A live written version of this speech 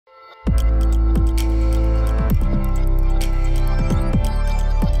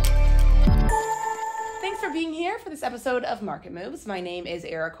for being here for this episode of Market Moves. My name is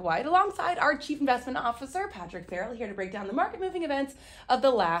Erica Whyte, alongside our Chief Investment Officer, Patrick Farrell, here to break down the market-moving events of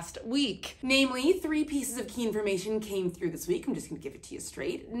the last week. Namely, 3 pieces of key information came through this week. I'm just going to give it to you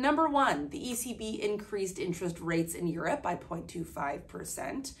straight. Number 1, the ECB increased interest rates in Europe by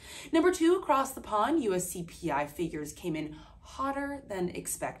 0.25%. Number 2, across the pond, US CPI figures came in hotter than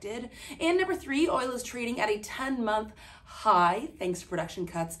expected. And number 3, oil is trading at a 10-month high thanks to production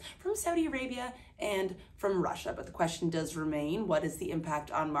cuts from Saudi Arabia and from Russia. But the question does remain, what is the impact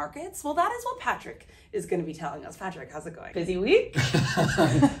on markets? Well, that is what Patrick is going to be telling us. Patrick, how's it going? Busy week?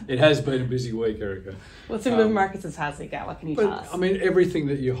 It has been a busy week, Erica. What's the move markets this past week? What can you tell us? I mean, everything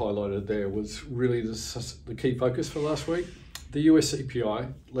that you highlighted there was really the key focus for last week. The US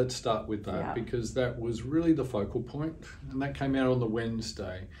CPI, let's start with that, because that was really the focal point, and that came out on the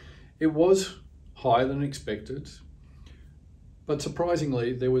Wednesday. It was higher than expected, but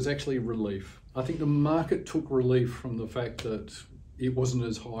surprisingly, there was actually relief. I think the market took relief from the fact that it wasn't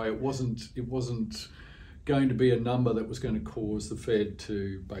as high. It wasn't going to be a number that was going to cause the Fed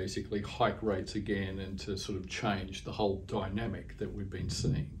to basically hike rates again and to sort of change the whole dynamic that we've been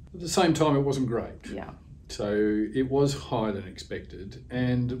seeing. At the same time, it wasn't great. Yeah. So it was higher than expected,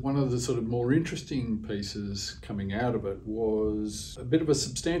 and one of the sort of more interesting pieces coming out of it was a bit of a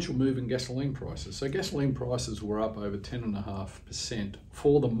substantial move in gasoline prices. So gasoline prices were up over 10.5%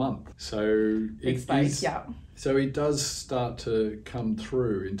 for the month. So So it does start to come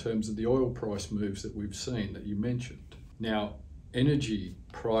through in terms of the oil price moves that we've seen that you mentioned. Now, energy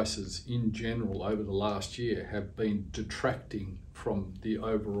prices in general over the last year have been detracting from the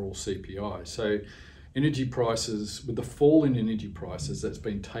overall CPI. So energy prices, with the fall in energy prices, that's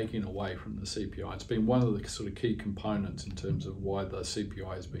been taken away from the CPI. It's been one of the sort of key components in terms of why the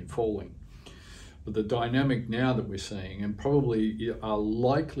CPI has been falling. But the dynamic now that we're seeing, and probably are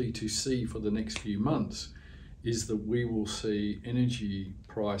likely to see for the next few months, is that we will see energy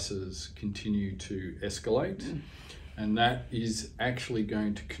prices continue to escalate, and that is actually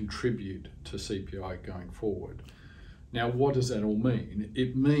going to contribute to CPI going forward. Now, what does that all mean?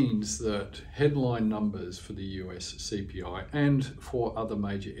 It means that headline numbers for the US CPI and for other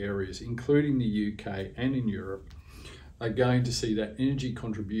major areas, including the UK and in Europe, are going to see that energy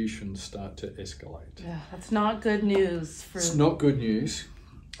contribution start to escalate. Yeah, that's not good news. It's not good news.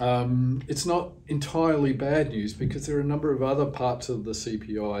 It's not entirely bad news, because there are a number of other parts of the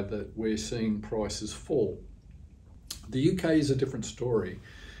CPI that we're seeing prices fall. The UK is a different story.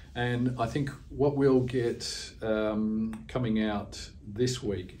 And I think what we'll get coming out this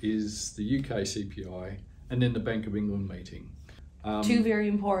week is the UK CPI and then the Bank of England meeting. 2 very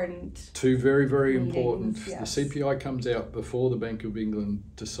important. 2 very, very important. Yes. The CPI comes out before the Bank of England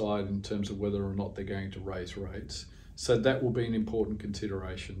decide in terms of whether or not they're going to raise rates. So that will be an important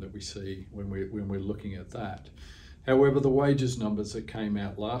consideration that we see when we're looking at that. However, the wages numbers that came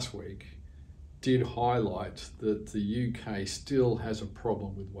out last week did highlight that the UK still has a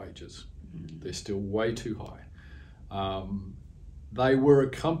problem with wages. They're still way too high. They were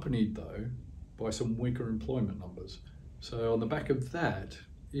accompanied, though, by some weaker employment numbers. So on the back of that,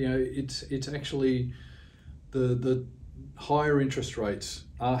 you know, it's actually the higher interest rates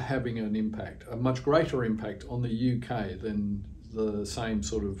are having an impact, a much greater impact on the UK than the same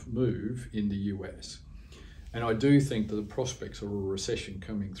sort of move in the US. And I do think that the prospects of a recession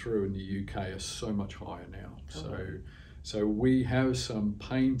coming through in the UK are so much higher now. So we have some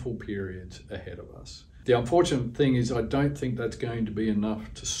painful periods ahead of us. The unfortunate thing is I don't think that's going to be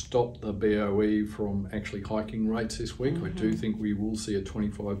enough to stop the BOE from actually hiking rates this week. I do think we will see a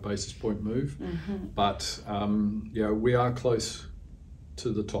 25 basis point move, but we are close to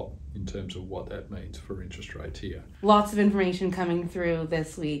the top in terms of what that means for interest rates here. Lots of information coming through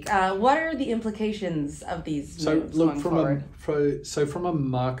this week. What are the implications of these moves going forward? From a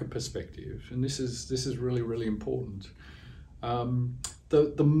market perspective, and this is really, really important,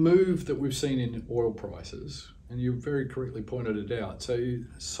 the move that we've seen in oil prices, and you very correctly pointed it out,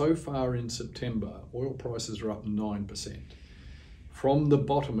 so far in September, oil prices are up 9%. From the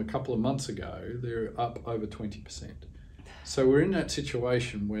bottom a couple of months ago, they're up over 20%. So we're in that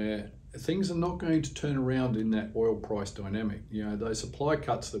situation where things are not going to turn around in that oil price dynamic. You know, those supply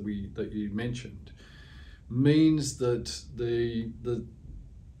cuts that you mentioned means that the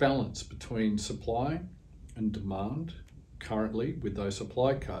balance between supply and demand currently with those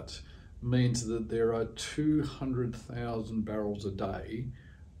supply cuts means that there are 200,000 barrels a day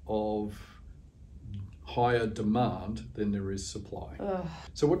of higher demand than there is supply.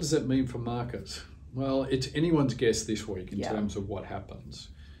 So what does that mean for markets? Well, it's anyone's guess this week in terms of what happens.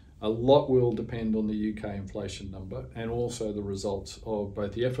 A lot will depend on the UK inflation number and also the results of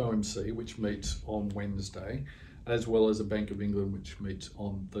both the FOMC, which meets on Wednesday, as well as the Bank of England, which meets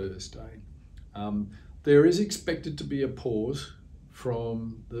on Thursday. There is expected to be a pause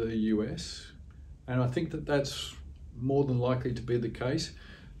from the US, and I think that that's more than likely to be the case,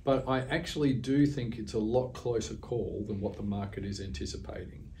 but I actually do think it's a lot closer call than what the market is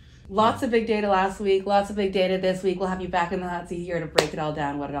anticipating. Lots of big data last week, lots of big data this week. We'll have you back in the hot seat here to break it all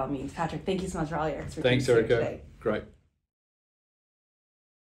down, what it all means. Patrick, thank you so much for all your expertise. Thanks, Erica. Today. Great.